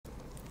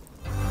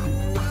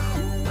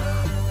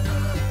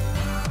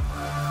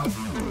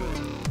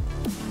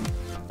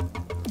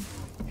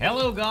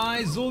Hello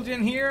guys,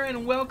 Zueljin here,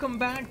 and welcome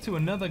back to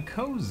another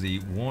cozy,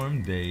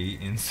 warm day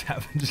in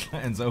Savage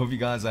Lands. I hope you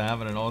guys are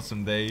having an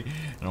awesome day,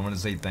 and I want to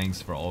say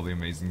thanks for all the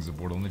amazing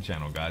support on the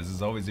channel, guys.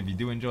 As always, if you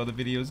do enjoy the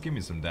videos, give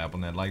me some dap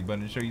on that like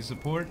button to show your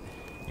support,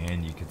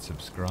 and you can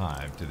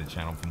subscribe to the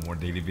channel for more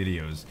daily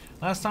videos.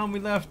 Last time we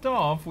left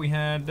off, we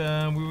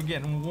were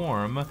getting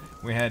warm.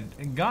 We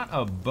had got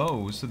a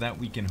bow so that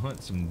we can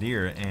hunt some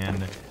deer,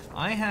 and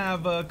I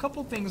have a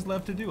couple things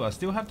left to do. I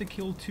still have to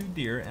kill 2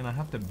 deer, and I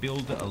have to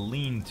build a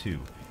lean-to.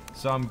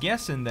 So I'm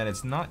guessing that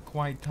it's not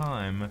quite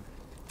time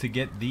to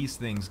get these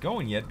things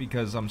going yet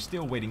because I'm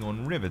still waiting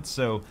on rivets.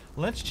 So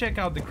let's check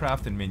out the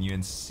crafting menu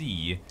and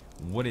see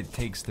what it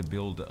takes to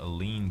build a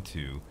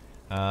lean-to.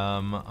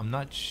 I'm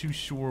not too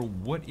sure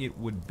what it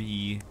would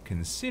be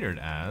considered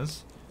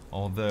as,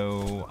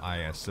 although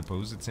I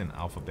suppose it's in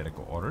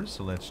alphabetical order.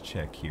 So let's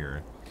check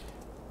here.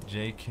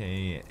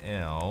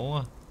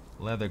 JKL,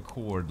 leather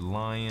cord,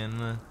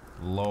 lion,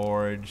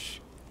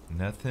 large,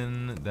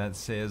 nothing that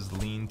says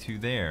lean to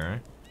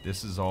there.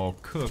 This is all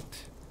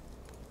cooked.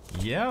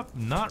 Yep,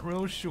 not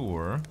real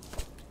sure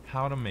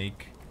how to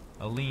make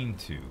a lean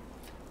to.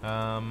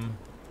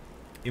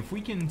 If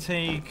we can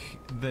take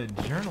the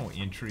journal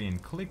entry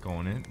and click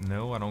on it,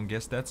 no, I don't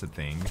guess that's a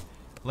thing.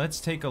 Let's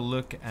take a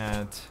look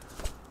at,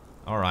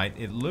 alright,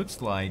 it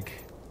looks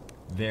like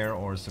there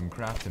are some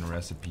crafting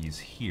recipes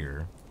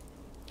here.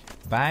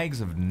 Bags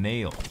of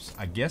nails,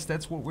 I guess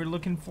that's what we're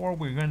looking for.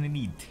 We're going to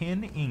need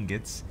 10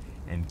 ingots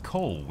and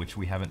coal, which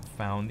we haven't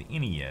found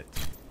any yet.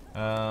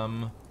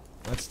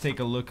 Let's take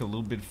a look a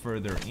little bit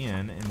further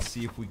in and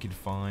see if we could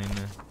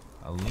find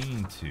a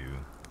lean-to.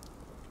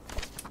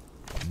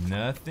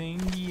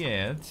 Nothing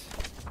yet.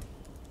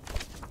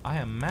 I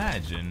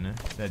imagine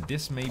that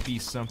this may be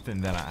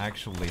something that I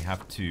actually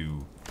have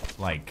to,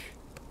 like,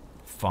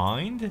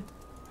 find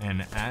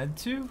and add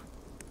to.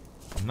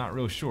 I'm not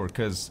real sure,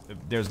 because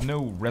there's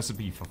no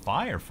recipe for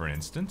fire, for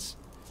instance.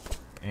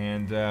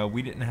 And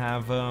we didn't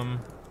have,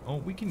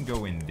 oh, we can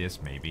go in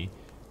this, maybe.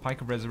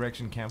 Pike of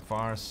Resurrection,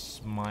 campfire,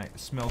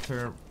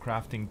 smelter,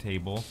 crafting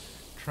table,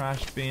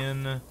 trash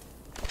bin.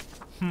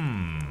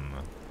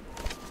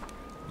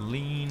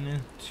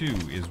 Lean-to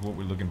is what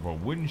we're looking for.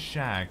 Wooden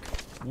shack,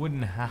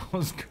 wooden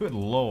house, good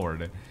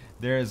lord.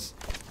 There's,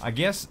 I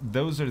guess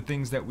those are the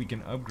things that we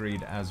can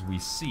upgrade as we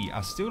see. I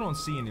still don't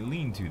see any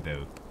lean-to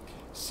though.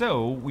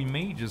 So, we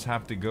may just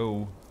have to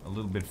go a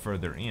little bit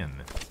further in.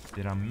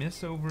 Did I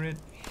miss over it?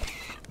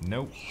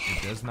 Nope,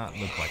 it does not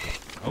look like it.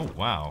 Oh,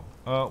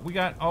 wow. We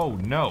got, oh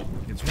no,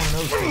 it's one of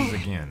those things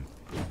again.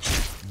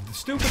 The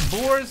stupid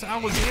boars, I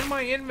was in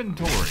my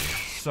inventory,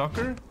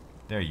 sucker.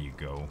 There you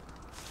go.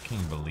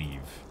 Can't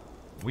believe.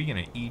 We're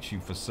gonna eat you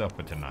for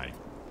supper tonight.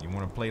 You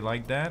wanna play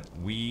like that?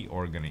 We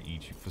are gonna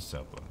eat you for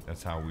supper.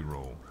 That's how we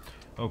roll.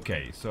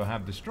 Okay, so I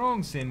have the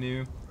strong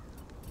sinew.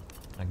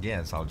 I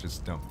guess I'll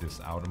just dump this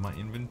out of my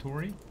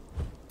inventory.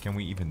 Can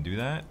we even do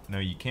that? No,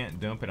 you can't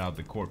dump it out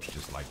the corpse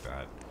just like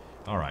that.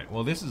 Alright,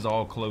 well this is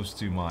all close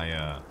to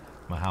my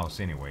my house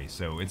anyway,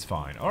 so it's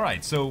fine.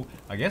 Alright, so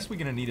I guess we're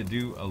gonna need to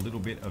do a little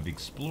bit of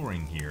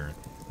exploring here.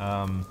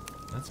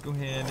 Let's go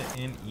ahead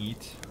and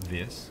eat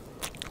this.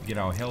 Get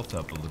our health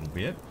up a little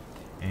bit.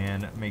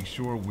 And make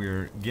sure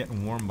we're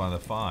getting warm by the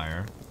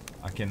fire.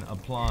 I can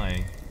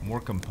apply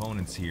more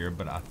components here,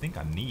 but I think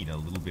I need a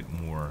little bit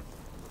more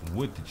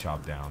wood to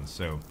chop down,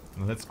 so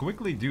let's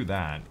quickly do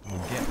that. We'll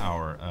get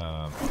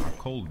our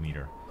cold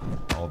meter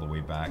all the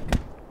way back.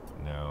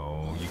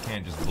 No, you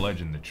can't just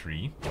bludgeon the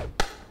tree.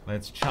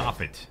 Let's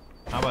chop it.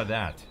 How about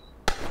that?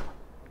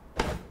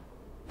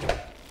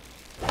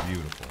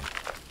 Beautiful.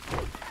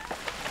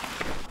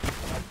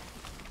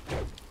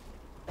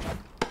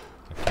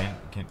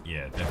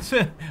 Yeah, that's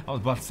it. I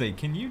was about to say,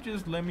 can you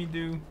just let me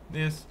do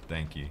this?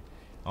 Thank you.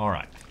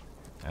 Alright.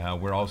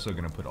 We're also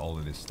going to put all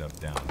of this stuff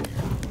down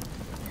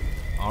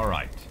here.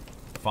 Alright,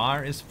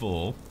 fire is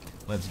full.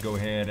 Let's go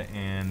ahead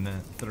and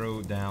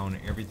throw down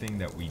everything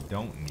that we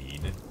don't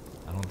need.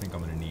 I don't think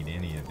I'm going to need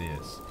any of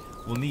this.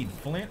 We'll need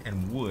flint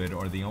and wood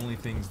are the only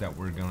things that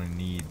we're going to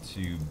need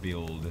to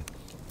build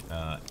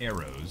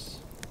arrows.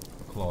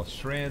 Cloth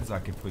shreds, I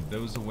could put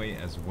those away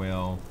as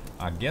well.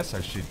 I guess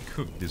I should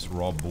cook this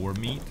raw boar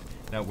meat.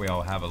 That way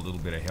I'll have a little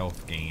bit of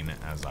health gain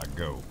as I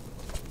go.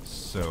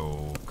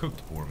 So,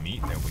 cooked boar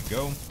meat, there we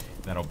go.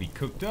 That'll be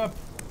cooked up.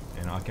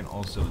 And I can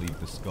also leave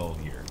the skull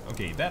here.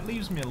 Okay, that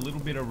leaves me a little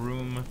bit of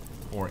room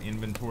for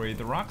inventory.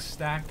 The rocks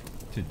stack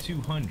to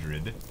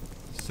 200,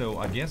 so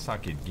I guess I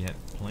could get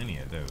plenty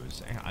of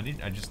those.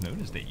 I just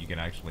noticed that you can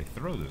actually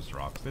throw those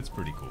rocks. That's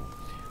pretty cool.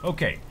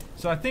 Okay,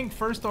 so I think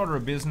first order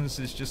of business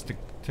is just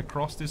to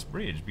cross this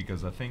bridge,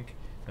 because I think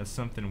that's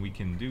something we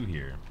can do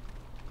here.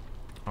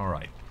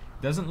 Alright,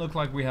 doesn't look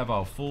like we have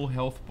our full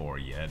health bar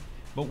yet,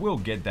 but we'll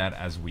get that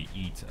as we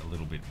eat a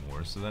little bit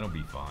more, so that'll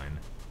be fine.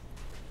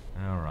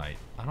 Alright,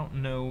 I don't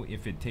know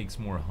if it takes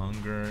more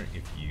hunger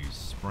if you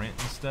sprint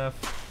and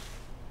stuff.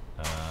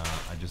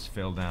 I just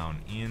fell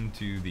down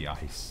into the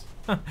ice.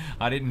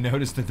 I didn't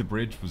notice that the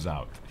bridge was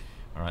out.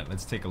 Alright,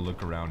 let's take a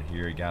look around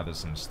here, gather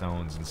some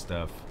stones and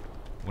stuff.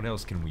 What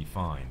else can we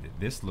find?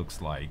 This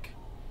looks like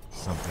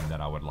something that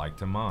I would like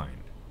to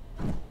mine.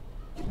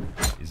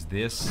 Is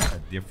this a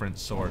different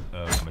sort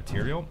of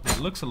material? It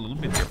looks a little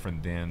bit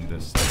different than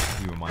the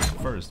stuff we were mining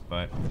first,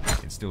 but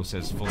it still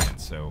says flint,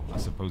 so I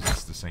suppose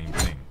it's the same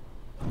thing.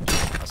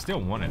 I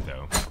still want it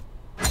though.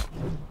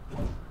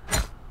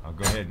 I'll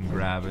go ahead and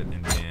grab it,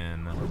 and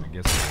then I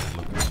guess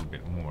we'll look a little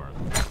bit more.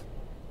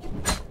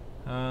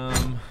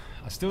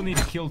 I still need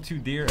to kill 2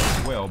 deer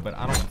as well, but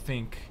I don't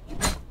think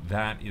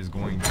that is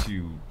going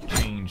to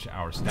change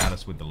our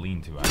status with the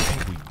lean-to. I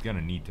think we're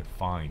gonna need to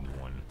find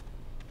one.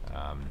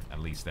 At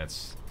least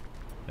that's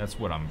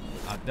what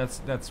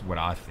that's what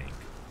I think.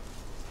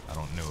 I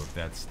don't know if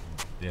that's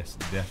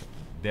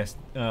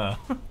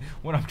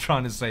what I'm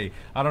trying to say.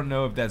 I don't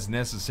know if that's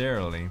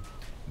necessarily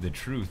the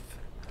truth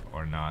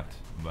or not,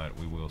 but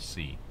we will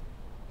see.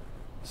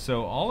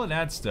 So all of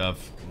that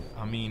stuff,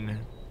 I mean,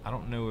 I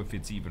don't know if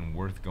it's even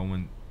worth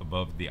going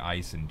above the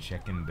ice and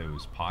checking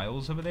those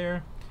piles over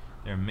there.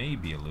 There may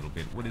be a little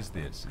bit. What is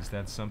this? Is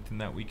that something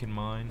that we can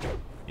mine?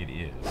 It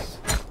is.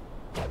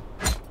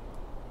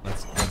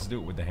 Let's do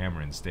it with the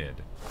hammer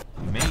instead.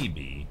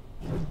 Maybe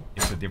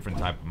it's a different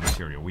type of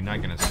material. We're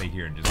not gonna stay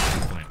here and just do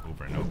flint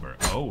over and over.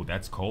 Oh,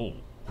 that's coal.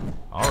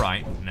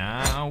 Alright,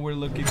 now we're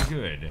looking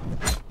good.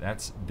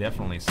 That's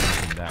definitely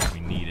something that we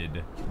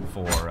needed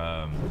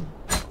for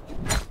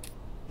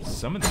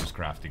some of those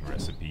crafting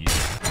recipes.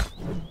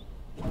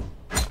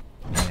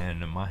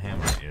 And my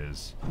hammer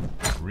is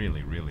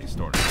really, really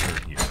starting to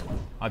hurt here.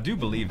 I do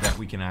believe that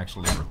we can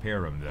actually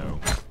repair them though.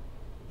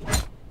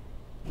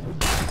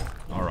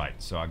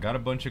 Alright, so I got a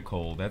bunch of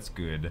coal, that's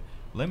good.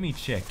 Let me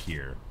check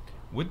here.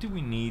 What do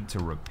we need to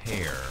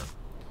repair?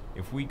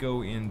 If we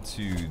go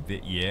into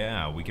the,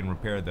 yeah, we can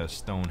repair the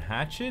stone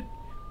hatchet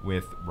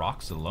with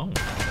rocks alone.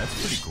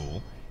 That's pretty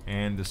cool.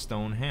 And the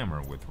stone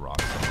hammer with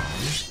rocks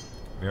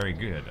alone. Very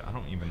good. I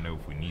don't even know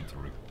if we need to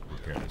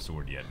repair the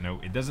sword yet. No,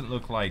 it doesn't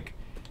look like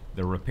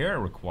the repair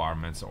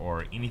requirements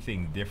are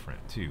anything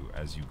different too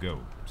as you go.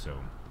 So,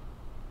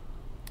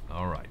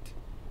 alright.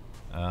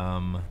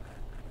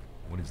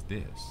 What is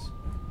this?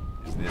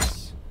 Is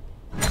this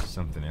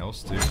something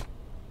else too?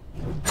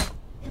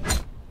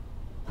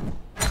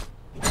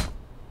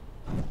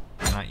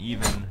 Not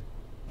even,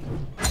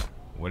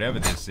 whatever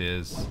this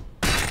is,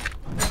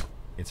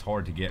 it's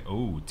hard to get.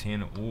 Oh,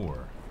 10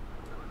 ore.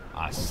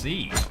 I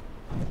see.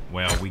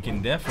 Well, we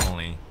can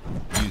definitely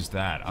use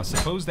that. I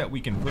suppose that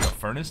we can put a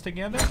furnace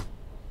together.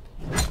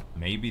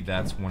 Maybe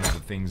that's one of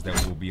the things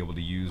that we'll be able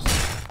to use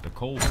the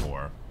coal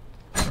for,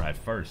 or at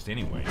first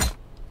anyway.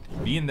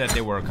 Being that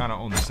they were kind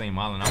of on the same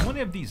island, I wonder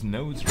if these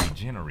nodes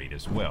regenerate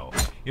as well.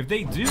 If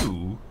they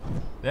do,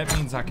 that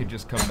means I could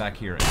just come back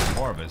here and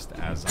harvest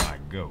as I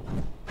go,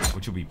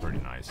 which will be pretty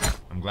nice.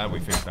 I'm glad we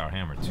fixed our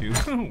hammer too.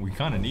 We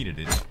kind of needed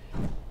it.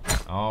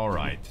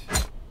 Alright.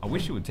 I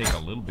wish it would take a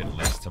little bit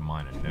less to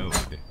mine a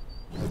node.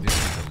 This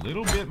is a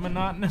little bit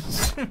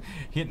monotonous,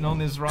 hitting on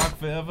this rock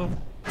forever.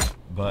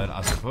 But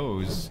I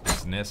suppose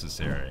it's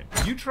necessary.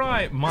 You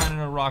try mining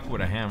a rock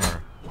with a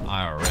hammer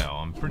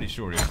IRL, I'm pretty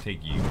sure it'll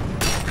take you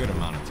a good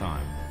amount of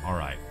time.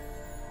 Alright.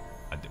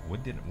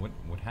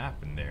 What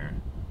happened there?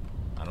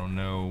 I don't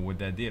know what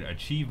that did.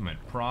 Achievement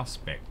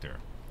Prospector.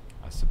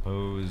 I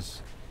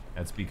suppose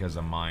that's because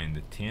I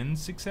mined 10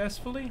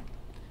 successfully?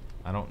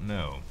 I don't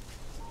know.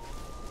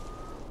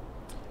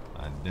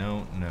 I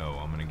don't know.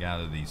 I'm gonna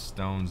gather these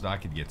stones. I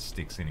could get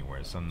sticks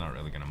anywhere, so I'm not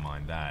really gonna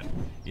mind that.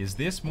 Is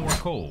this more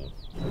coal?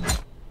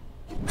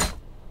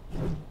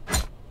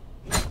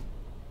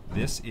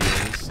 This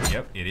is,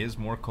 yep, it is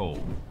more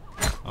coal.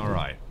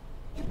 Alright.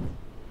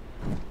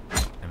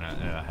 And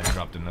I had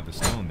dropped another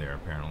stone there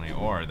apparently,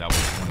 or that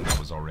was one that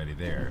was already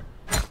there.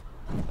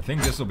 I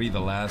think this will be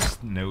the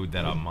last node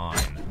that I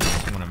mine. I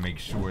just want to make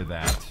sure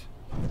that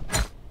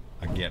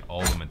I get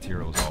all the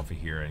materials off of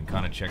here and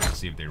kind of check to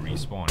see if they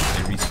respawn.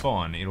 If they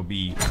respawn, it'll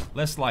be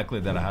less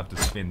likely that I have to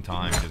spend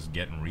time just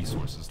getting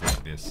resources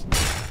like this.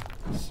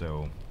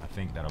 So I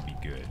think that'll be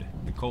good.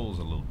 The coal's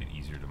a little bit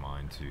easier to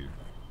mine too.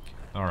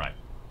 Alright,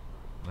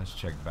 let's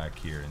check back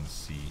here and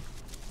see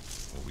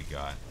what we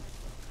got.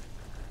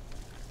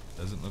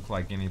 Doesn't look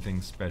like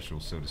anything special,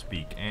 so to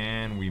speak.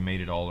 And we made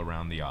it all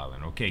around the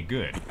island. Okay,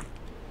 good.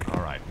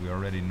 Alright, we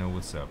already know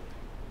what's up.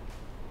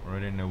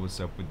 Already know what's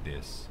up with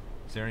this.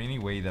 Is there any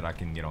way that I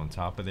can get on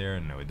top of there?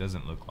 No, it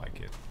doesn't look like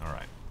it.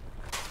 Alright.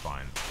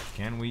 Fine.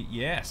 Can we?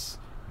 Yes!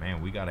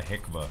 Man, we got a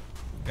heck of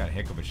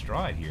a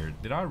stride here.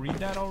 Did I read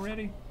that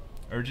already?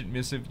 Urgent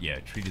missive? Yeah,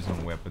 treatise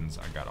on weapons.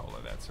 I got all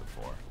of that so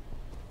far.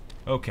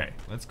 Okay,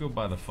 let's go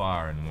by the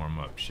fire and warm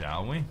up,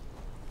 shall we?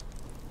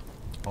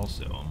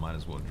 Also, I might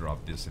as well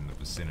drop this in the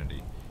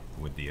vicinity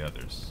with the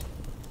others.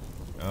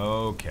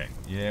 Okay,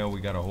 yeah,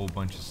 we got a whole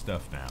bunch of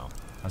stuff now.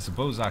 I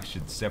suppose I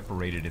should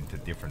separate it into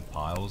different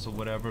piles or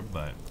whatever,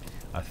 but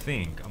I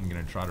think I'm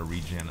gonna try to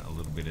regen a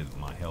little bit of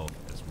my health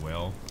as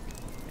well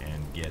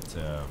and get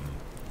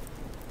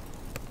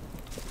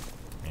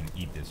and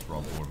eat this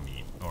raw boar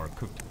meat or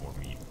cooked boar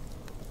meat.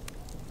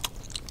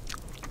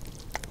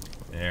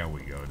 There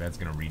we go. That's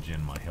gonna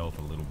regen my health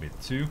a little bit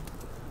too,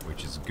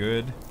 which is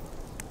good.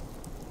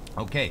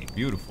 Okay,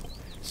 beautiful.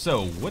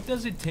 So, what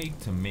does it take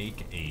to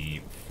make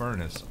a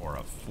furnace or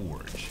a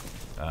forge?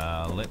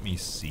 Let me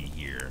see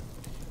here.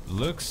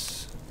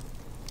 Looks...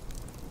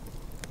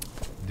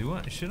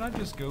 should I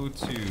just go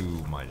to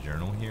my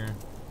journal here?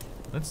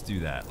 Let's do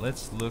that.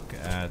 Let's look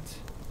at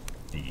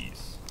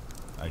these.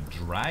 A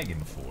dragon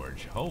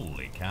forge.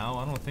 Holy cow,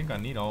 I don't think I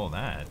need all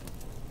that.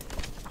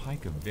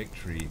 Pike of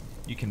victory.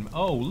 You can...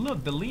 Oh,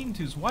 look, the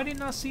lean-tos. Why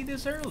didn't I see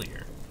this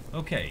earlier?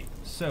 Okay,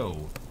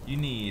 so you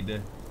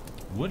need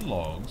wood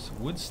logs,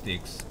 wood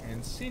sticks,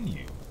 and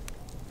sinew.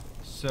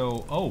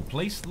 So, oh,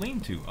 place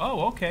lean-to.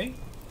 Oh, okay.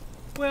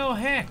 Well,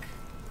 heck.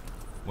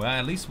 Well,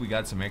 at least we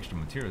got some extra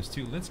materials,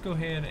 too. Let's go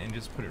ahead and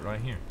just put it right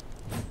here.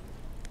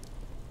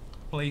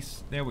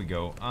 Place. There we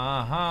go.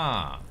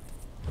 Aha.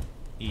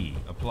 E.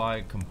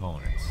 Apply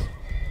components.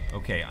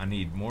 Okay, I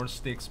need more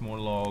sticks, more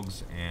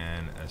logs,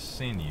 and a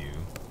sinew.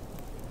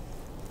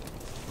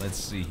 Let's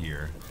see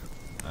here.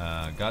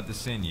 Got the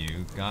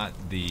sinew,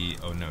 got the...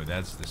 Oh no,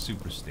 that's the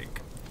super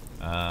stick.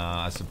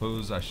 I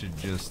suppose I should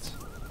just...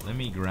 Let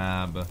me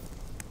grab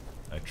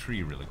a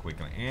tree really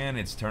quickly. And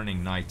it's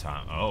turning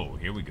nighttime. Oh,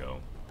 here we go.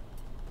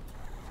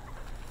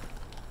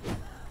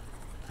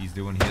 He's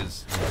doing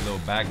his little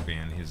back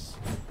bend. His...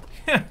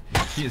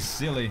 his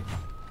silly...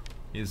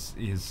 His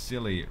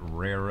silly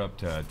rare up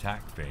to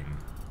attack thing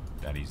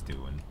that he's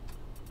doing.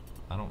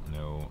 I don't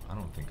know. I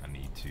don't think I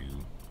need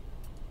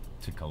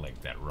to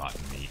collect that rotten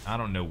meat. I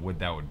don't know what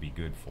that would be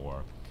good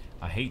for.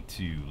 I hate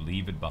to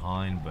leave it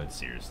behind, but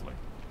seriously,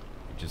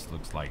 it just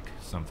looks like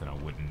something I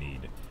wouldn't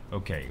need.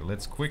 Okay,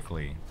 let's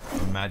quickly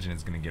imagine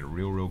it's gonna get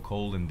real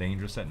cold and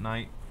dangerous at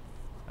night.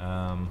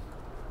 So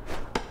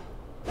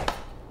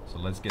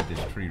let's get this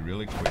tree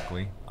really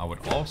quickly. I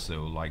would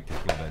also like to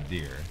kill that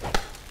deer.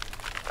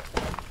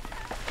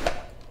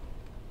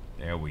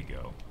 There we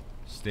go.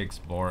 Sticks,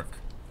 bark,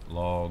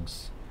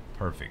 logs.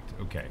 Perfect.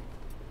 Okay.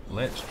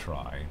 Let's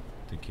try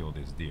to kill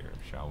this deer,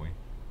 shall we?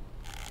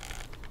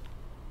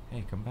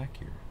 Hey, come back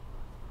here.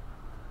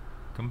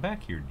 Come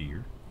back here,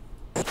 deer.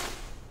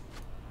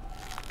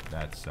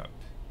 That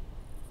sucked.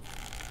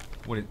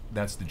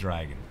 That's the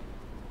dragon.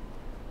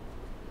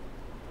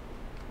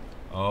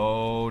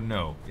 Oh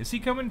no. Is he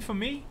coming for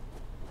me?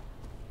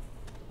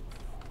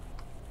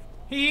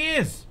 He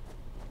is!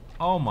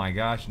 Oh my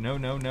gosh. No,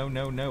 no, no,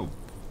 no, no.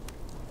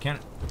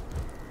 Can't...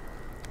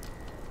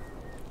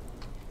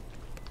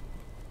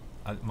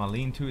 my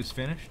lean-to is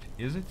finished,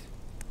 is it?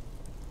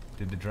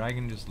 Did the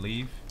dragon just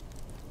leave?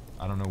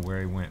 I don't know where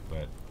he went,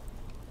 but...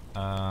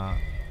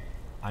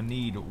 I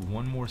need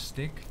one more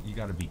stick? You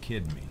gotta be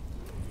kidding me.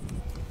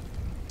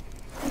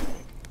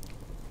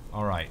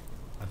 Alright.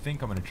 I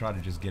think I'm gonna try to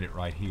just get it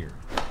right here.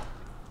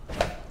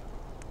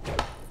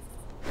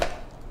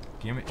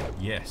 Give it.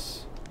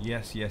 Yes.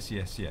 Yes, yes,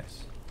 yes,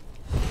 yes.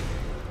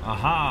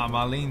 Aha!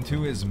 My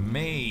lean-to is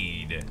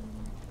made!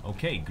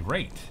 Okay,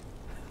 great.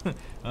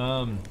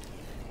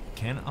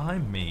 Can I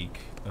make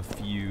a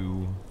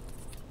few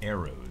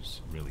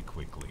arrows really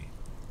quickly?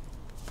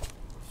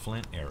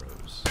 Flint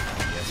arrows.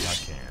 Yes, I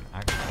can.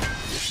 Actually,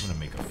 I'm gonna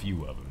make a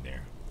few of them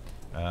there.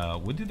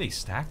 What do they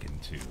stack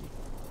into?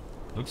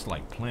 Looks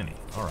like plenty.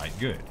 Alright,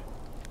 good.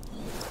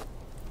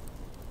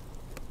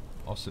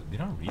 Also, did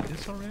I read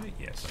this already?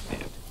 Yes, I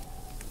did.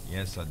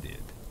 Yes, I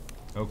did.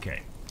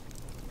 Okay.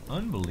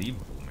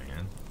 Unbelievable,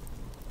 man.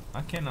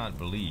 I cannot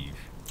believe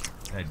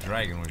that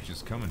dragon was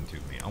just coming to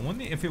me. I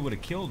wonder if it would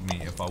have killed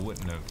me if I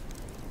wouldn't have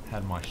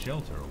had my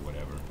shelter or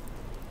whatever.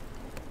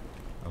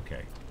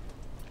 Okay.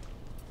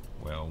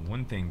 Well,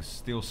 one thing's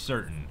still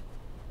certain.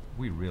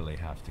 We really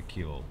have to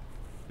kill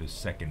the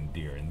second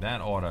deer. And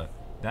that oughta...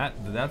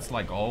 That's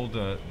like all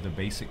the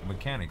basic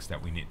mechanics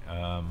that we need.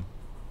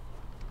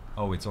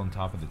 Oh, it's on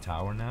top of the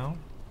tower now?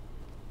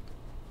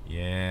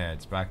 Yeah,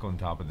 it's back on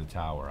top of the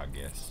tower, I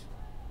guess.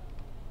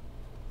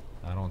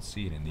 I don't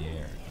see it in the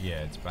air.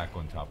 Yeah, it's back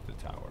on top of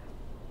the tower.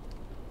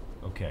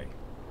 Okay.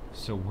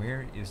 So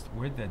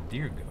where'd that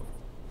deer go?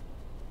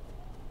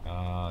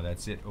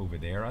 That's it over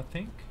there, I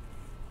think.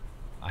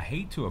 I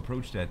hate to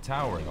approach that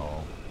tower at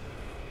all,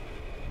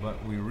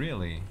 but we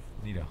really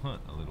need to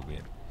hunt a little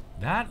bit.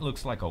 That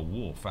looks like a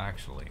wolf,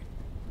 actually.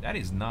 That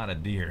is not a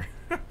deer.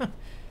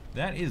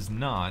 That is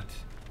not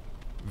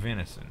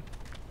venison.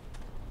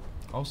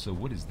 Also,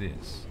 what is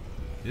this?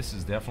 This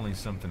is definitely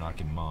something I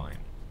can mine.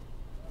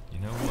 You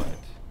know what?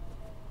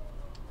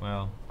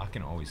 Well, I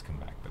can always come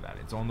back for that.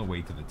 It's on the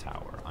way to the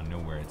tower. I know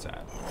where it's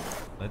at.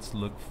 Let's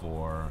look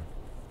for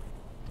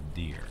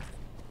deer.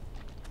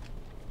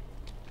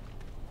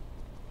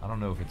 I don't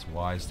know if it's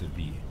wise to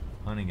be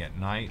hunting at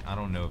night. I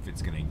don't know if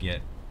it's gonna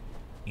get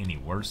any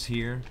worse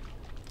here.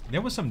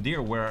 There was some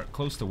deer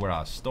close to where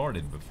I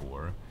started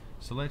before,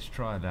 so let's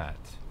try that.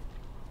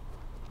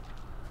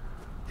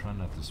 Try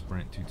not to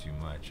sprint too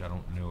much. I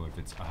don't know if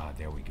it's... Ah,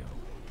 there we go.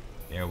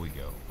 There we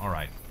go.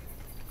 Alright.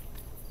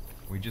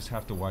 We just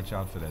have to watch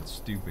out for that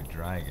stupid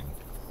dragon.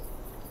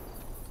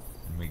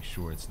 And make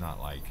sure it's not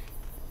like...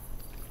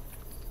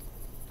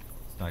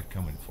 It's not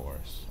coming for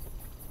us.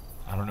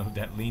 I don't know if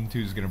that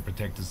lean-to is going to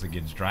protect us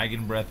against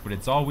dragon breath, but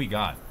it's all we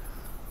got.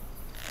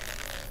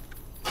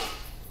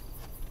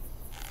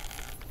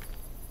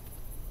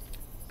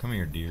 Come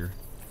here, deer.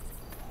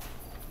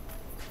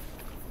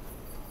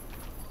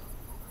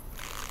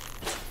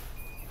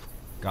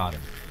 Got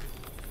him.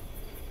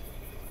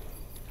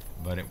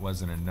 But it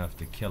wasn't enough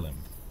to kill him.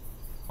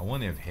 I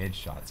wonder if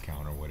headshots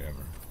count or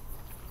whatever.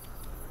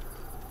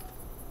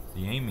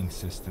 The aiming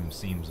system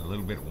seems a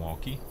little bit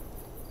wonky.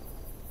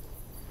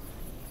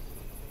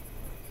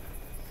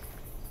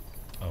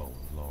 Oh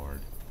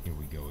Lord, here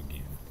we go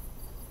again.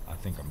 I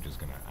think I'm just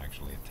gonna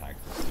actually attack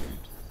this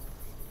dude.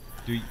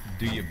 Do you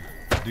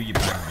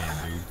bag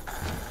bend,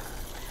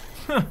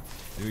 dude?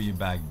 Do you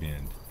bag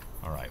bend?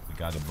 All right, we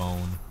got a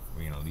bone.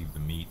 We're gonna leave the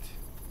meat.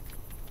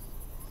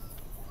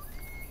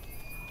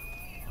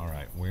 All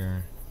right,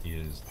 where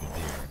is the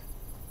deer?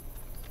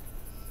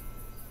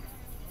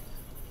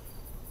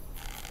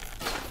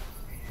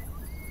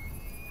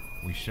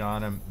 We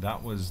shot him.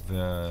 That was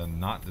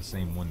not the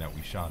same one that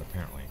we shot,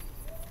 apparently.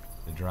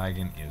 The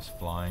dragon is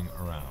flying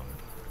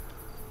around.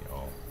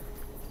 Yo.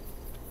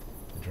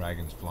 The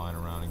dragon's flying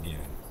around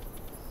again.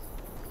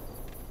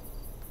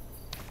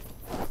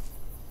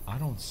 I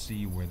don't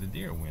see where the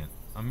deer went.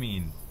 I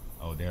mean,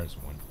 oh, there's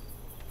one.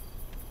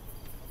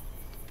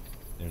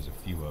 There's a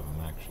few of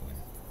them, actually.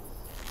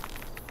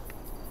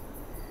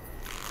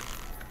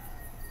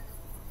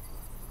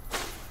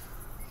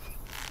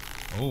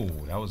 Oh,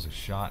 that was a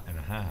shot and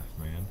a half,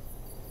 man.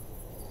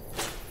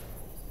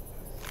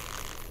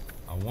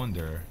 I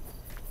wonder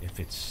if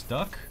it's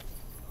stuck.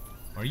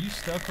 Are you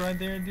stuck right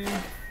there, dude?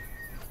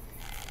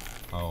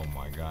 Oh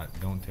my God!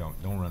 Don't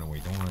run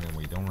away! Don't run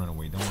away! Don't run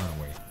away! Don't run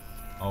away!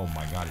 Oh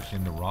my God! It's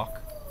in the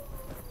rock.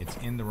 It's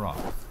in the rock.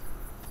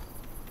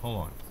 Hold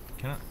on.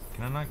 Can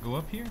I not go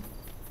up here?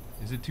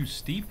 Is it too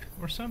steep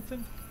or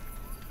something?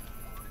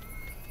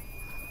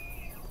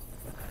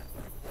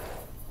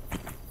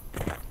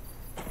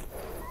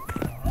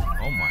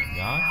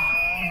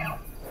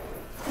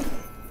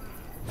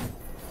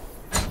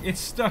 It's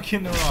stuck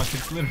in the rock.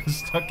 It's literally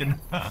stuck in.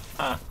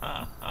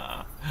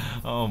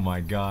 Oh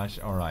my gosh.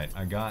 Alright,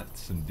 I got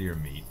some deer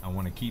meat. I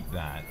want to keep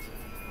that.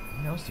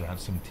 What else do I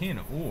have? Some tin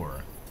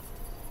ore.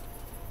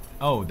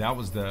 Oh, that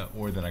was the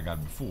ore that I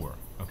got before.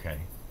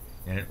 Okay.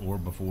 And ore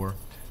before.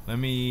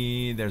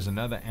 There's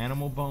another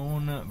animal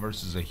bone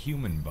versus a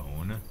human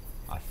bone.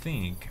 I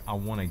think I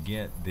want to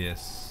get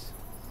this.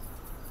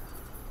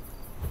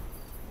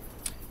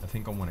 I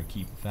think I want to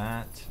keep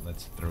that.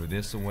 Let's throw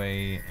this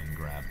away and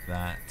grab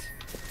that.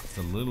 It's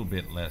a little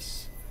bit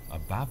less. A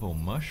Abbeville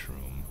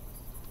mushroom.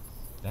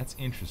 That's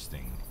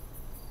interesting.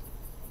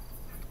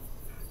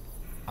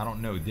 I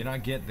don't know. Did I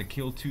get the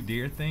kill 2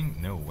 deer thing?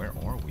 No. Where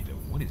are we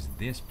though? What is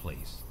this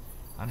place?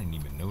 I didn't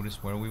even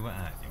notice where we were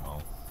at,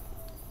 y'all.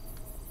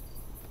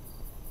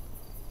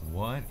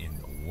 What in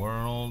the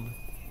world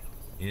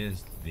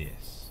is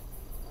this?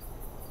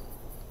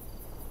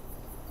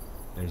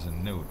 There's a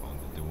note on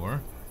the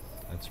door.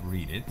 Let's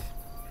read it.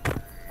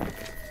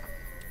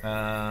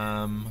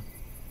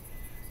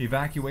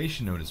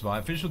 Evacuation notice. By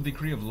official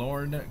decree of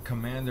Lord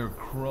Commander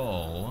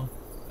Kroll,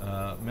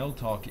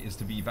 Meltalk is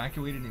to be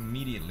evacuated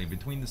immediately.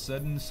 Between the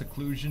sudden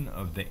seclusion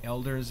of the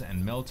elders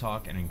and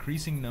Meltalk, an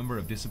increasing number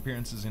of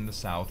disappearances in the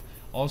south,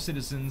 all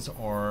citizens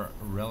are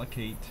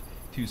relocated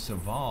to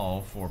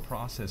Saval for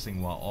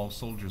processing, while all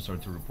soldiers are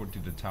to report to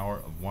the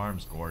Tower of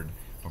Wormsgård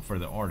for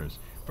further orders.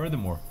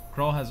 Furthermore,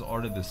 Kroll has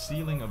ordered the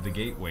sealing of the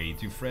gateway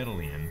to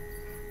Fredalian.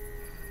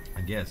 I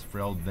guess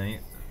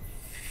Freydalian?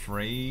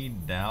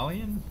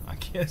 I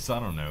guess, I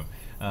don't know.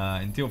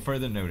 Until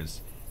further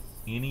notice.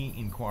 Any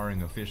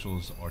inquiring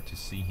officials are to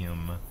see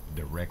him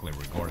directly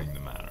regarding the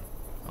matter.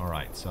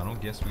 Alright, so I don't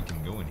guess we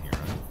can go in here,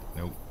 right?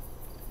 Nope.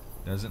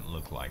 Doesn't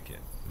look like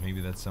it. Maybe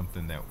that's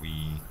something that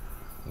we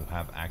will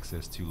have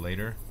access to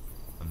later.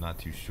 I'm not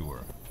too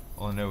sure.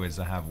 All I know is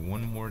I have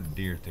one more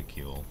deer to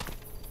kill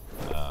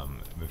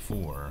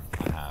before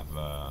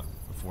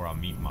I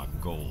meet my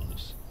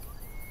goals.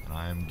 And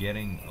I am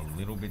getting a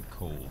little bit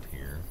cold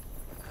here.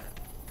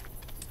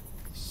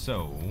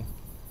 So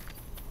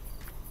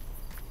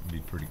it'd be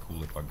pretty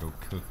cool if I go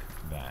cook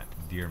that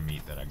deer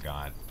meat that I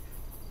got.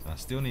 And I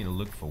still need to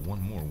look for one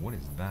more. What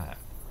is that?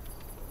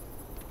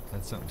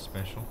 That's something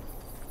special.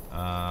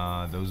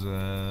 Those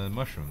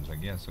mushrooms, I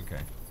guess.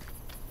 Okay.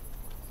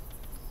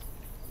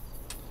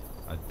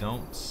 I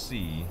don't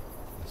see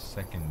the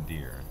second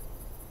deer.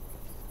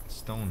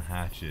 Stone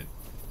hatchet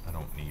I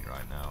don't need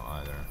right now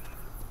either.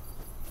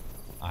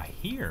 I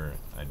hear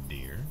a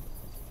deer.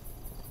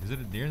 Is it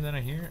a deer that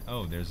I hear?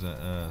 Oh, there's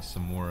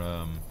some more.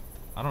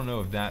 I don't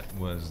know if that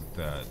was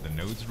the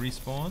nodes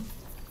respawn,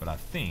 but I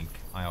think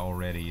I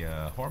already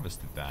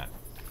harvested that,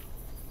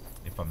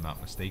 if I'm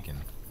not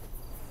mistaken.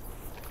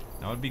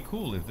 Now it'd be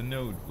cool if the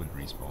node would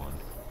respawn.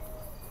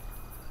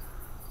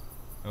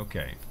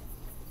 Okay.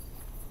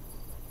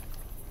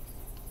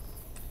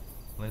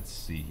 Let's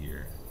see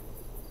here.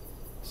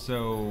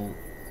 So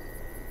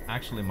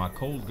actually my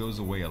cold goes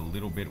away a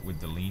little bit with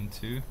the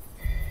lean-to.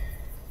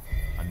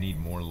 I need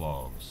more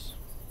logs.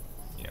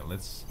 Yeah,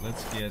 let's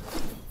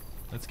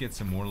get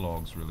some more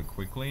logs really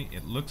quickly.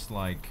 It looks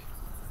like,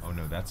 oh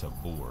no, that's a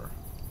boar.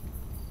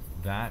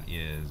 That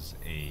is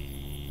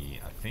a,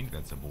 I think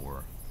that's a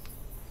boar.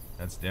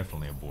 That's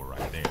definitely a boar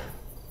right there.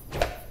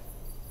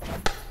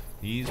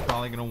 He's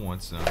probably gonna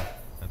want some.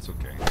 That's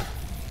okay.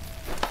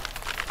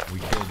 We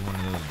killed one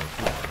of those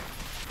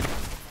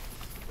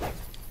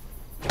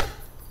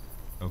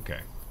before. Okay.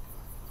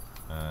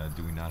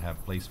 Do we not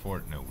have place for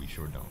it? No, we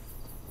sure don't.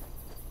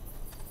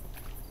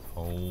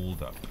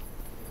 Hold up.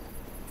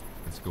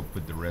 Let's go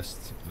put the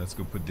rest. Let's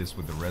go put this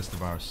with the rest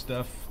of our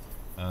stuff.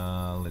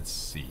 Let's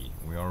see.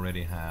 We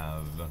already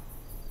have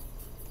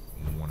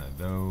one of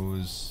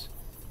those.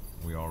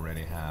 We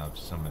already have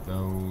some of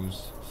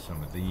those.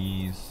 Some of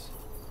these.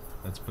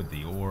 Let's put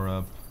the ore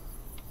up.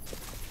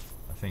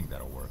 I think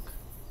that'll work.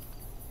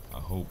 I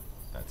hope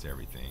that's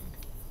everything.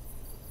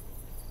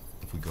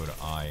 If we go to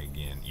I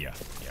again, yeah,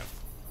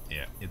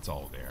 it's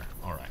all there.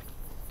 All right.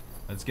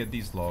 Let's get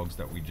these logs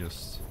that we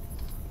just.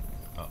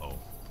 Uh-oh.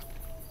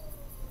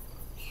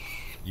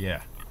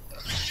 Yeah.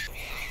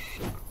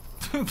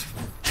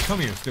 Come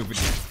here, stupid.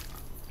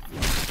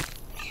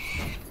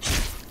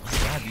 I'm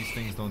glad these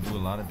things don't do a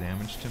lot of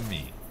damage to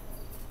me.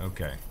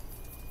 Okay.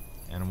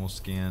 Animal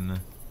skin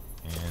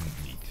and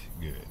meat.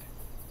 Good.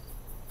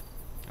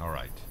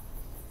 Alright.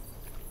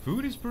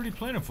 Food is pretty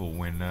plentiful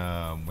when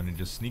it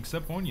just sneaks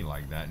up on you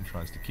like that and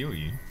tries to kill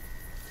you.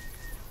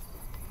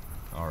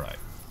 Alright.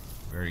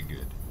 Very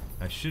good.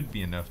 That should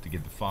be enough to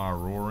get the fire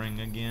roaring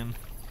again.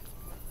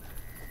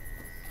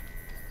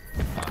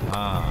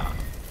 Aha.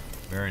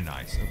 Very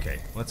nice. Okay,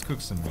 let's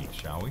cook some meat,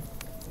 shall we?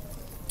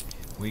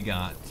 We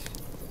got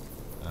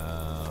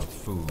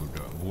food.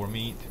 Boar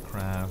meat,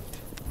 craft,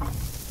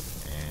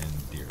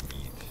 and deer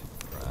meat,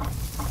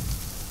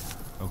 craft.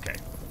 Okay.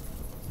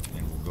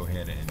 And we'll go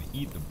ahead and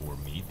eat the boar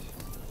meat.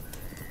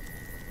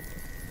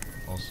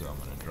 Also, I'm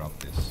going to drop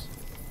this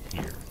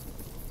here.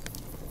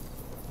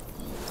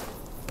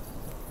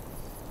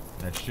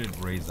 That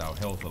should raise our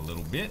health a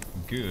little bit.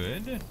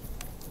 Good.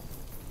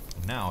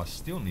 Now I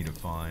still need to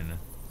find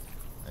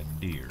a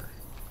deer.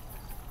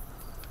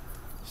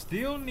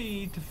 Still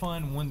need to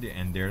find one deer.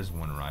 And there's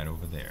one right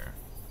over there.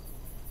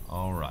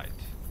 Alright.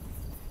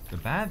 The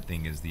bad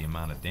thing is the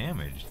amount of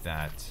damage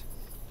that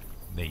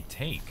they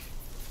take.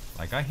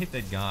 Like, I hit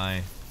that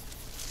guy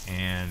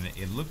and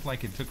it looked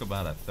like it took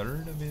about a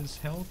third of his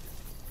health.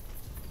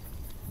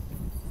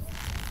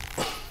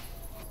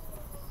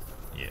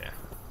 Yeah.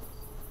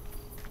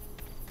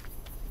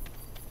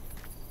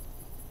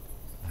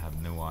 I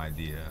have no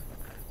idea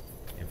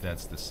if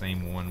that's the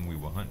same one we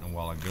were hunting a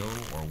while ago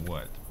or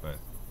what, but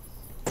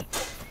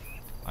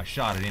I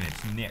shot it in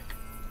its neck.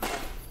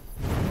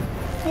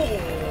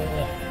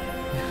 Oh!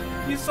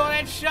 You saw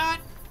that shot?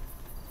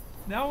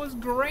 That was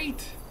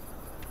great.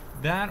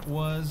 That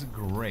was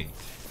great.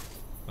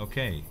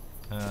 Okay,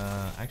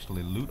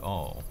 actually loot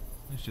all.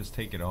 Let's just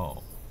take it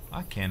all.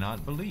 I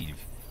cannot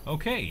believe.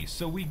 Okay,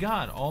 so we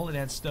got all of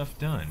that stuff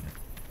done.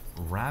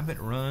 Rabbit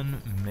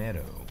Run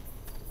Meadow.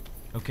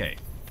 Okay,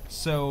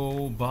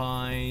 so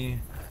by...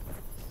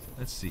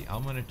 Let's see,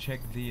 I'm gonna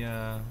check the,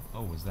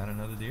 oh, was that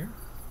another deer?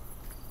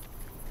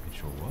 It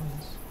sure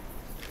was.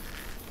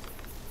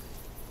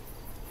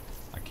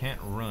 I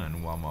can't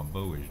run while my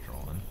bow is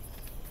drawn.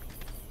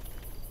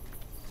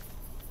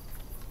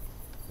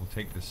 We'll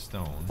take the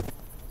stone.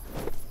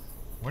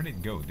 Where did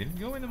it go? Did it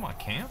go into my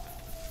camp?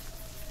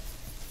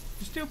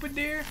 You stupid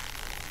deer!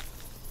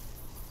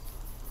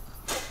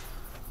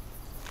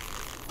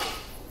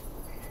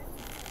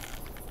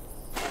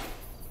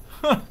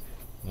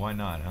 Why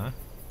not, huh?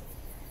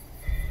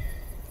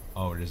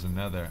 Oh, there's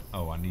another.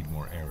 Oh, I need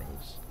more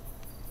arrows.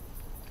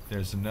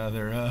 There's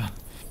another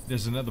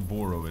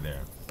boar over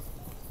there.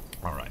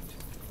 All right.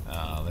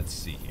 Let's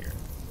see here.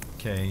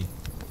 Okay.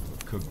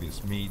 Cook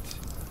this meat.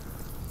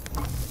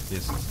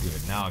 This is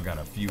good. Now I got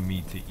a few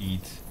meat to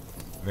eat.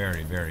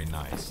 Very, very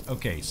nice.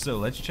 Okay, so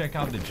let's check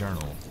out the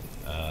journal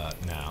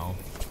now.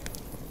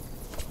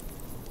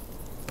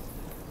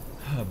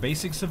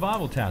 Basic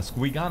survival task.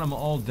 We got them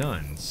all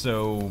done.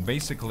 So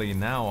basically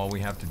now all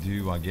we have to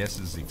do, I guess,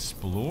 is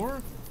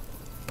explore.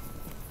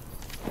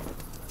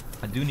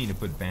 I do need to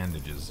put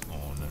bandages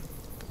on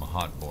my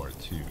hotbar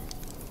too.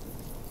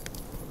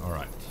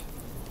 Alright.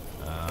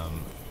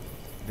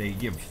 They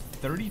give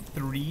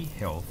 33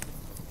 health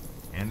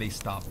and they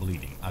stop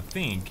bleeding. I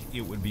think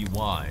it would be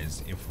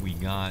wise if we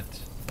got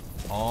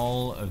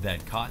all of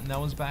that cotton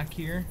that was back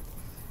here.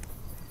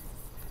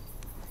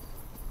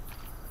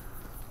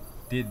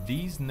 Did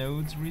these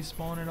nodes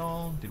respawn at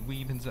all? Did we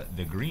even...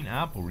 The green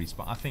apple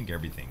respawn? I think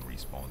everything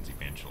respawns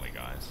eventually,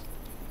 guys.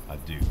 I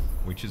do.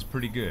 Which is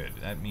pretty good.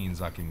 That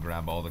means I can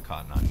grab all the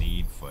cotton I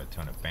need for a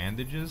ton of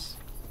bandages.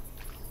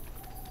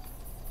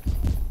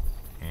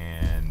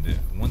 And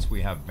once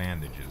we have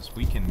bandages,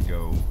 we can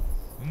go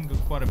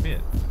quite a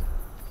bit.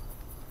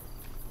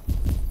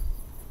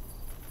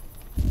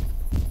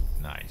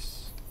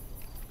 Nice.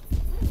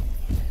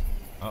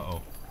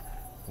 Uh-oh.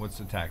 What's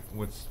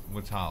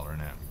hollering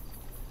at me?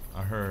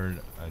 I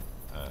heard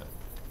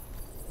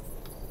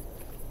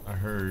I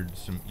heard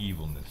some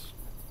evilness.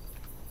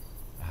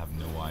 I have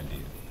no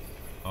idea.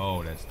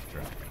 Oh, that's the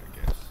dragon,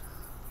 I guess.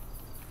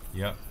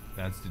 Yep,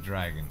 that's the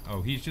dragon.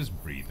 Oh, he's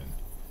just breathing.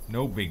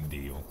 No big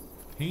deal.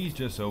 He's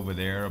just over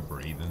there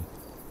breathing.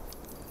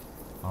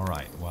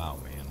 Alright, wow,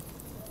 man.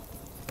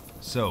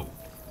 So,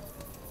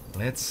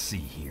 let's see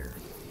here.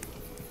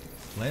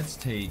 Let's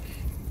take...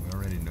 We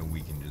already know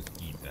we can just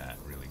eat that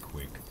really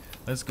quick.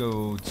 Let's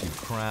go to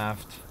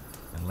craft,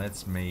 and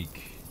let's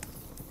make...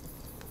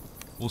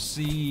 We'll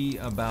see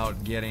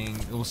about getting...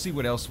 We'll see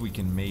what else we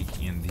can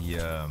make in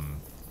the...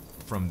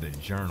 from the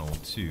journal,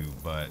 too,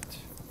 but...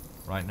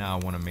 Right now, I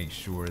want to make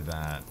sure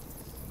that...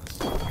 Let's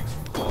make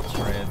some cloth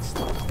shreds.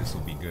 This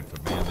will be good for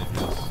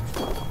bandages.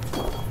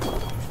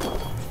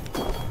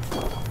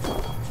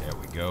 There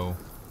we go.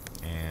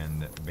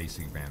 And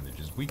basic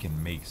bandages. We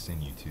can make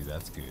sinew too.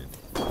 That's good.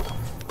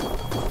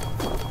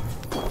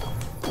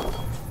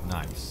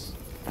 Nice.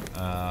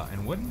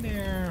 And wasn't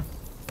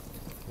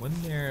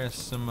there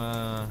some,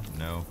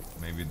 no,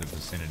 maybe the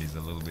vicinity's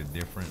a little bit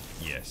different.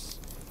 Yes,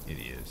 it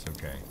is.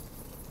 Okay.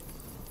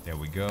 There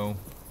we go.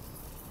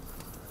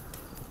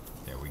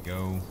 There we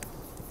go.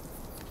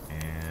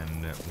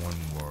 And one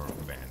more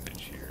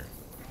bandage here.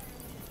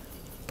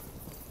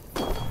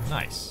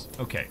 Nice.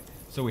 Okay.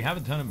 So we have a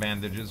ton of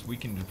bandages. We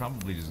can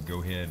probably just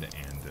go ahead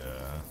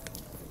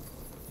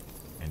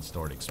and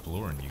start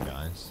exploring, you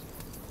guys.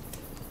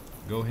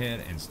 Go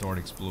ahead and start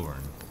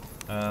exploring.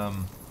 I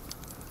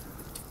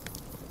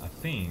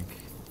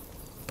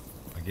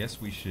guess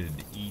we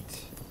should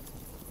eat...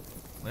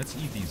 Let's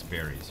eat these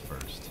berries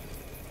first.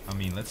 I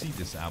mean, let's eat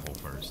this apple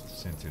first,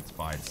 since it's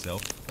by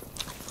itself.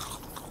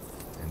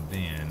 And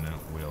then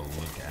we'll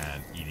look at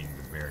eating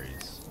the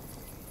berries.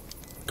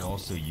 We'll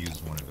also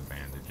use one of the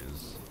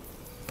bandages.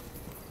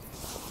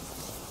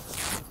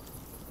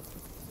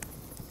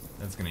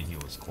 That's gonna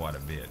heal us quite a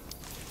bit.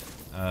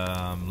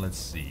 Let's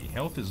see.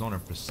 Health is on a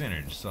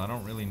percentage, so I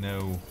don't really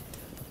know.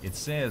 It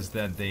says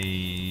that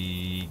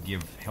they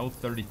give health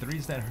 33.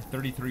 Is that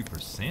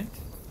 33%?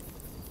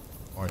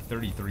 Or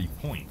 33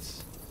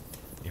 points?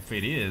 If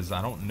it is,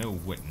 I don't know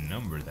what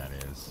number that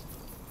is.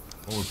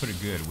 Well, we're pretty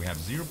good. We have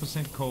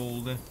 0%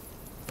 cold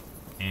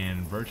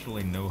and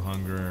virtually no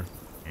hunger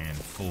and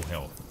full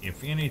health.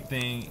 If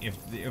anything,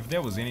 if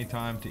there was any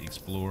time to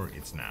explore,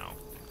 it's now.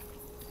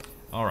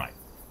 Alright.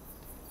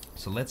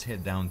 So let's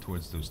head down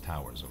towards those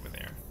towers over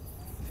there.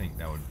 I think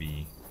that would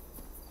be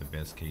the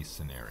best case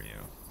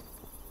scenario.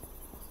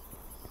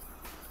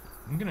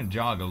 I'm gonna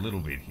jog a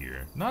little bit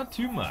here. Not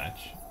too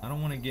much. I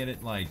don't want to get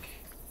it like...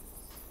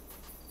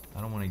 I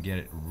don't want to get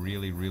it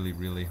really, really,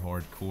 really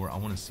hardcore. I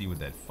want to see what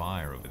that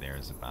fire over there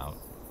is about.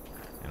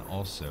 And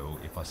also,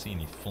 if I see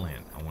any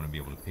flint, I want to be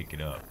able to pick it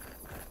up.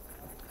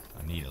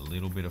 I need a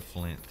little bit of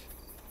flint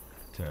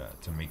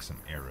to make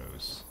some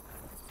arrows.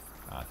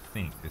 I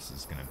think this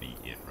is going to be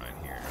it right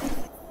here.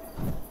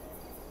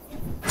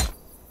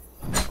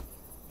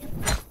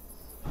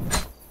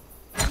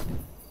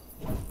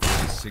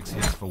 6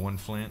 hits for 1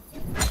 flint.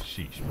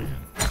 Sheesh,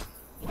 man.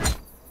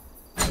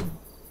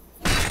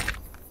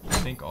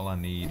 I think all I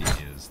need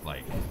is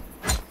like,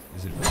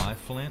 is it 5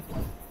 flint?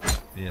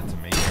 Yeah, to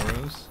make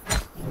arrows.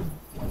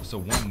 So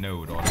 1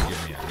 node ought to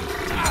give me at least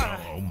 10.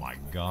 Oh my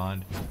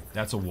god.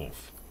 That's a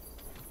wolf.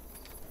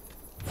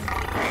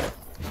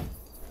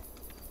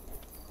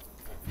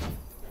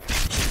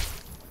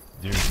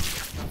 Dude,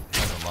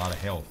 that's a lot of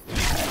health.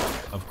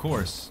 Of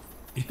course,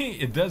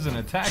 it doesn't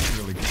attack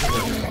really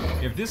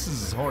good. If this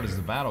is as hard as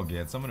the battle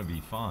gets, I'm gonna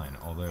be fine.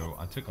 Although,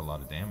 I took a lot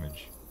of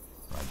damage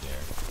right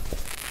there.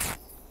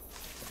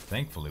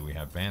 Thankfully, we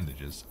have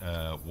bandages.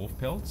 Wolf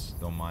pelts,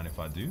 don't mind if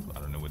I do. I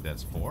don't know what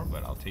that's for,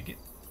 but I'll take it.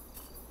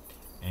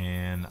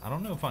 And I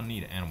don't know if I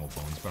need animal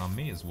bones, but I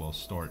may as well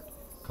start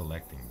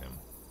collecting them.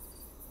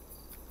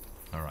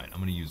 Alright, I'm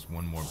gonna use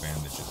 1 more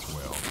bandage as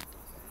well.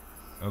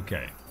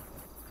 Okay.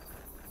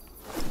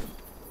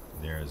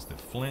 There's the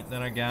flint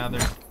that I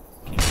gathered.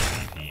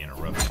 He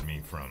interrupted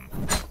me from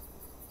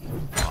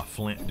my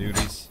flint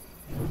duties.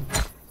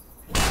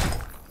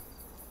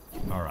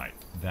 Alright,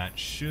 that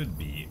should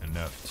be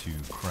enough to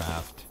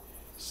craft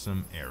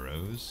some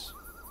arrows.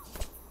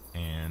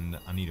 And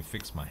I need to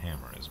fix my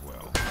hammer as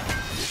well.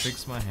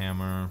 Fix my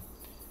hammer.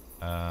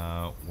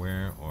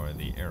 Where are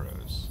the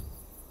arrows?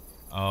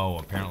 Oh,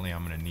 apparently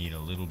I'm going to need a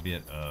little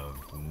bit of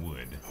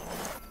wood.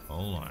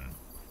 Hold on.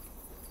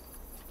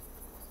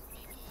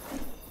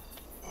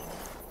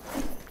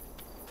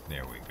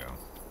 There we go.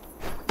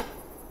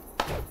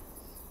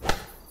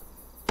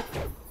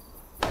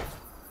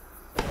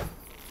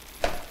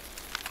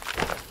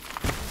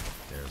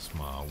 There's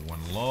my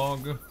 1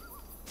 log.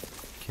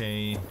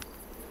 Okay.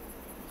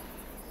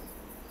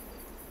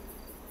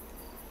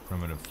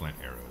 Primitive flint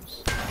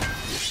arrows.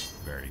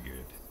 Very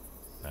good.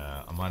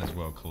 I might as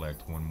well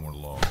collect 1 more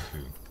log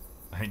too.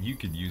 And you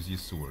could use your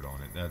sword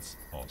on it. That's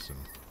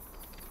awesome.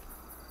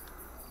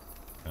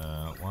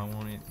 Why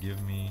won't it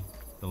give me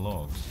the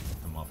logs?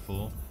 Am I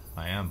full?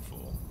 I am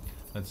full.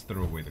 Let's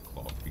throw away the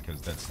cloth because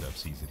that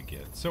stuff's easy to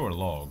get. So are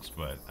logs,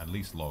 but at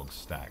least logs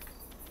stack.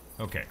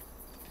 Okay.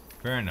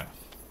 Fair enough.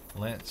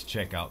 Let's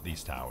check out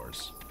these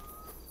towers.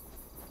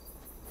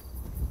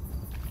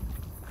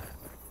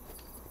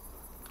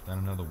 Is that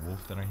another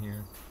wolf that I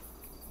hear?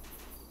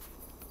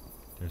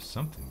 There's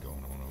something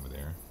going on over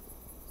there.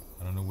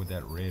 I don't know what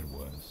that red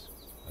was.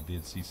 I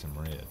did see some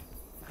red.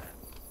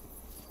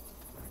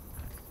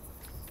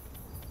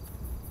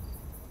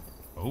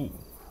 Oh,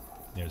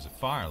 there's a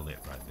fire lit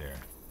right there.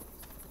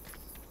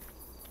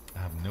 I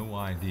have no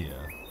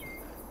idea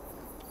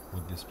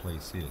what this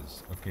place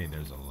is. Okay,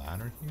 there's a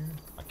ladder here.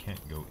 I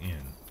can't go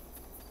in.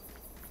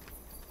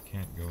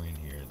 Can't go in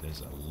here.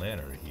 There's a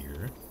letter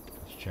here.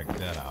 Let's check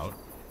that out.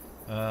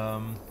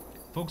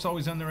 Folks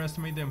always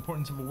underestimate the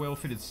importance of a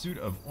well-fitted suit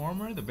of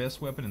armor. The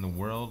best weapon in the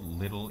world.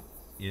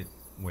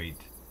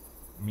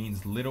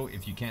 Means little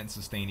if you can't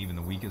sustain even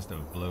the weakest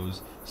of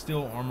blows.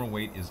 Still, armor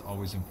weight is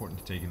always important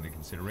to take into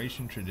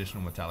consideration.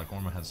 Traditional metallic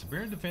armor has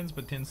superior defense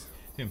but tends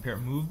to impair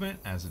movement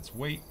as its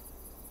weight.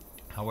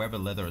 However,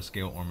 leather or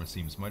scale armor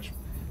seems much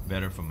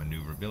better for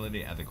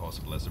maneuverability at the cost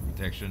of lesser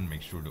protection.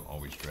 Make sure to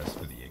always dress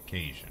for the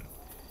occasion.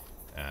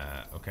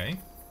 Okay.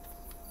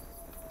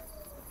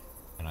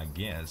 And I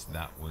guess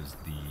that was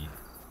the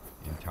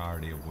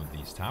entirety of what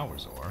these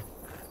towers are.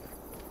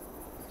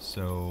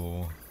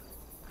 So,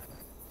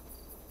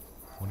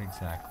 what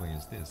exactly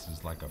is this? This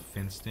is like a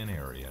fenced-in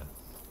area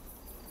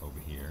over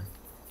here.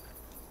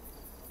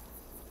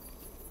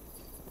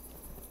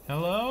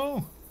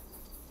 Hello?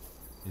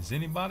 Is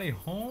anybody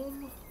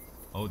home?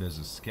 Oh, there's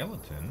a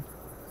skeleton.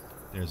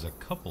 There's a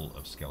couple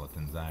of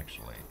skeletons,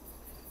 actually.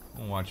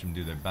 We'll watch them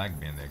do their back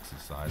bend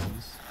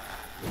exercises.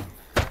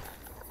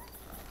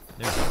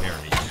 They're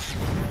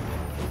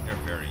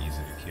very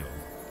easy to kill.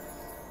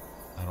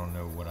 I don't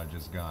know what I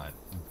just got.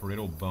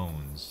 Brittle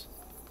bones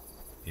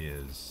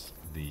is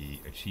the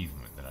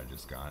achievement that I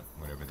just got,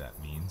 whatever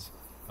that means.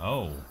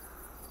 Oh.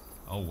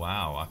 Oh,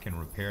 wow. I can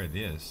repair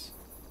this.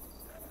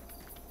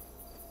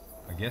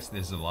 I guess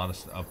there's a lot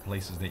of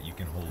places that you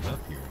can hold up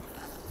here.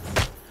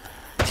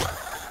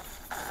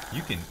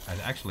 You can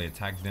actually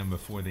attack them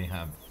before they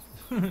have,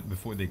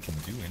 before they can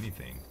do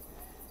anything.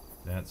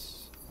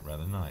 That's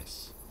rather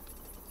nice.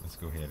 Let's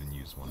go ahead and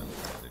use one of the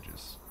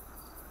bandages.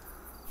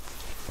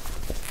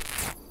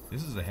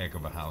 This is a heck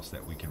of a house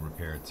that we can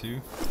repair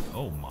too.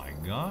 Oh my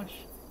gosh.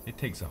 It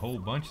takes a whole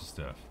bunch of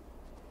stuff.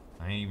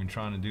 I ain't even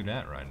trying to do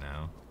that right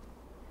now.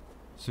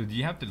 So do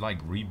you have to like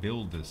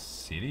rebuild the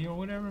city or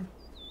whatever?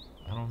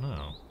 I don't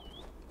know.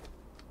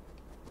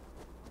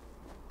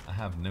 I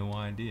have no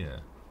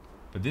idea.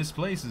 But this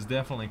place is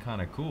definitely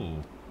kind of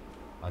cool.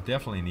 I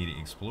definitely need to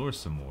explore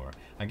some more.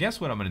 I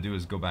guess what I'm going to do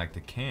is go back to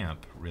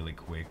camp really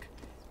quick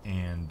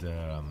and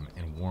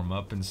warm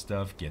up and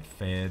stuff, get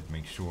fed,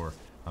 make sure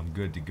I'm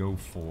good to go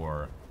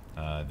for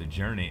the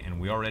journey. And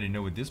we already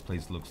know what this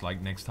place looks like.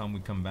 Next time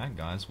we come back,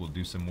 guys, we'll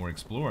do some more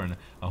exploring.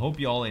 I hope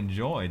y'all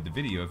enjoyed the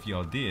video. If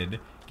y'all did,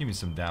 give me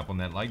some dap on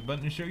that like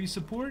button to show you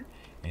support.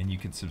 And you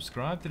can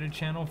subscribe to the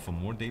channel for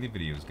more daily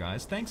videos,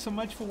 guys. Thanks so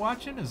much for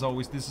watching. As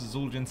always, this is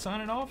Zueljin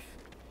signing off.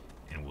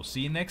 And we'll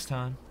see you next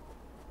time.